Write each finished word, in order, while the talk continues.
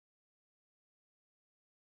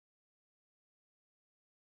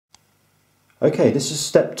Okay, this is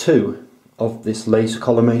step 2 of this laser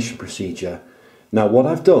collimation procedure. Now what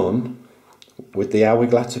I've done with the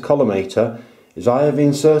hourglass collimator is I have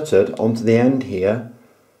inserted onto the end here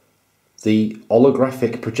the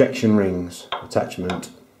holographic projection rings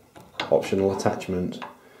attachment, optional attachment.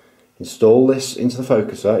 Install this into the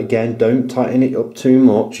focuser. Again, don't tighten it up too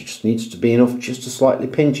much, it just needs to be enough just to slightly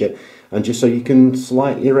pinch it, and just so you can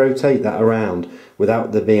slightly rotate that around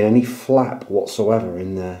without there being any flap whatsoever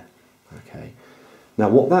in there. Okay. Now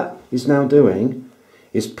what that is now doing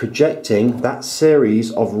is projecting that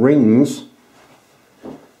series of rings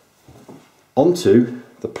onto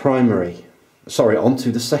the primary, sorry,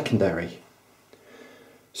 onto the secondary.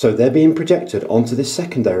 So they're being projected onto this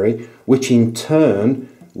secondary, which in turn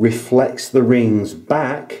reflects the rings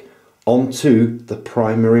back onto the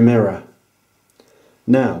primary mirror.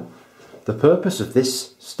 Now, the purpose of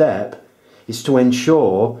this step is to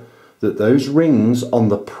ensure that those rings on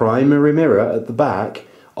the primary mirror at the back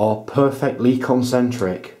are perfectly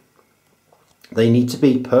concentric. They need to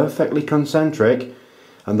be perfectly concentric,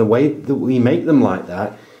 and the way that we make them like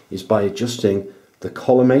that is by adjusting the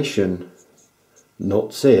collimation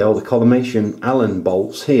nuts here, or the collimation Allen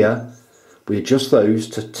bolts here. We adjust those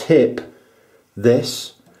to tip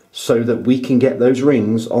this so that we can get those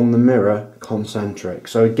rings on the mirror concentric.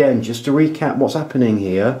 So again, just to recap, what's happening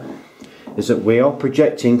here is that we are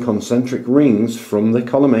projecting concentric rings from the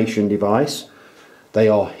collimation device. They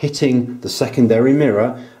are hitting the secondary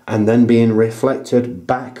mirror and then being reflected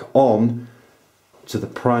back on to the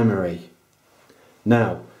primary.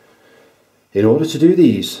 Now, in order to do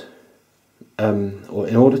these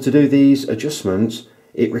adjustments,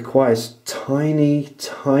 it requires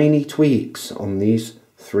tiny tweaks on these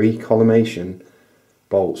 3 collimation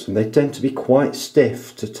bolts, and they tend to be quite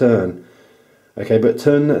stiff to turn. Okay, but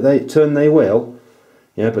turn they will,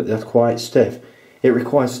 yeah, but they're quite stiff. It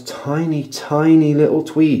requires tiny little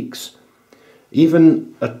tweaks.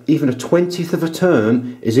 Even a 20th of a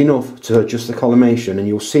turn is enough to adjust the collimation, and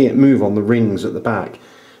you'll see it move on the rings at the back.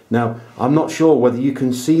 Now, I'm not sure whether you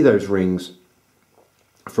can see those rings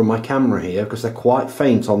from my camera here, because they're quite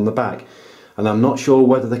faint on the back, and I'm not sure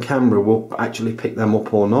whether the camera will actually pick them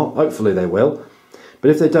up or not. Hopefully they will, but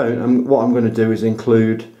if they don't, what I'm going to do is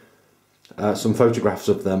include some photographs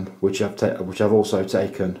of them, which I've also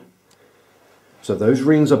taken. So those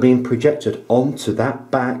rings are being projected onto that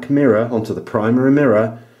back mirror, onto the primary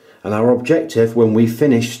mirror, and our objective when we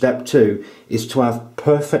finish step 2 is to have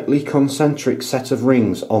perfectly concentric set of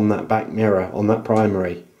rings on that back mirror, on that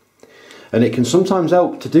primary. And it can sometimes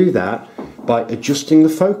help to do that by adjusting the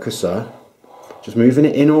focuser, just moving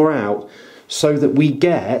it in or out, so that we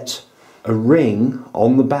get a ring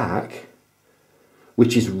on the back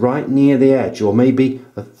which is right near the edge, or maybe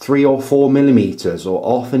 3 or 4 millimeters or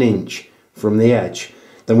half an inch from the edge.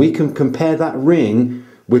 Then we can compare that ring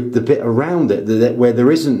with the bit around it where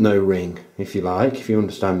there isn't no ring, if you like, if you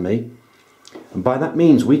understand me. And by that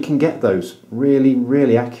means we can get those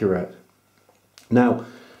really accurate. Now,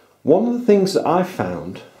 one of the things that I've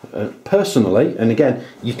found personally, and again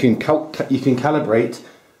you can calibrate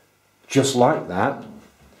just like that.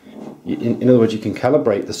 In other words, you can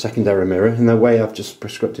calibrate the secondary mirror in the way I've just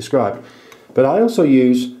described. But I also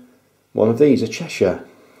use one of these, a Cheshire.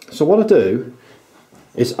 So what I do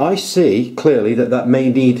is I see clearly that may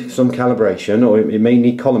need some calibration, or it may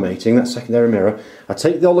need collimating, that secondary mirror. I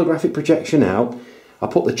take the holographic projection out, I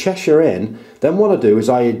put the Cheshire in, then what I do is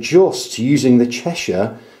I adjust using the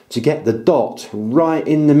Cheshire to get the dot right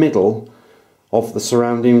in the middle of the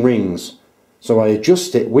surrounding rings. So I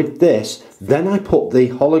adjust it with this, then I put the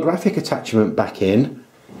holographic attachment back in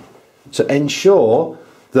to ensure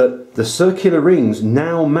that the circular rings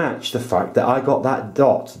now match the fact that I got that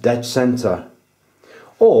dot dead center.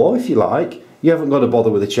 Or if you like, you haven't got to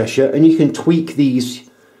bother with the Cheshire, and you can tweak these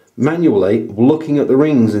manually looking at the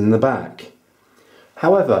rings in the back.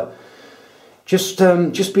 However, just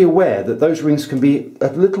be aware that those rings can be a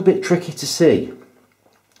little bit tricky to see.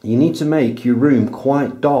 You need to make your room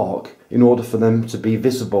quite dark in order for them to be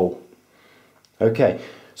visible. Okay,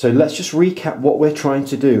 so let's just recap what we're trying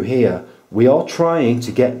to do here. We are trying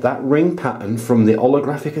to get that ring pattern from the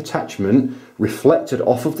holographic attachment reflected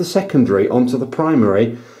off of the secondary onto the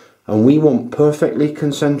primary, and we want perfectly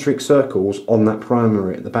concentric circles on that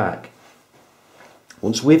primary at the back.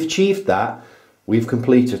 Once we've achieved that, we've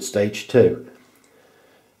completed stage 2.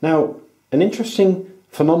 Now, an interesting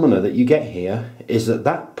phenomena that you get here is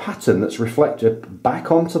that pattern that's reflected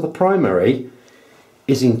back onto the primary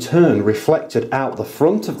is in turn reflected out the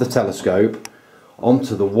front of the telescope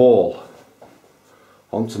onto the wall,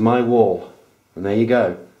 onto my wall, and there you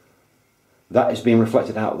go. That is being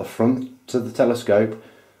reflected out of the front of the telescope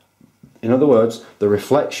In other words, the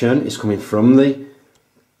reflection is coming from the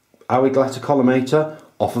hourglass collimator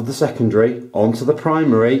off of the secondary onto the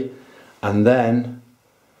primary and then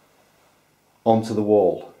onto the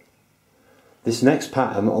wall. This next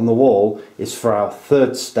pattern on the wall is for our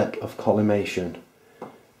third step of collimation.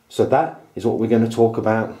 So that is what we're going to talk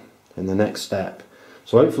about in the next step.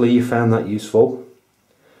 So hopefully you found that useful.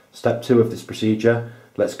 Step 2 of this procedure.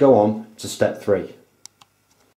 Let's go on to step 3.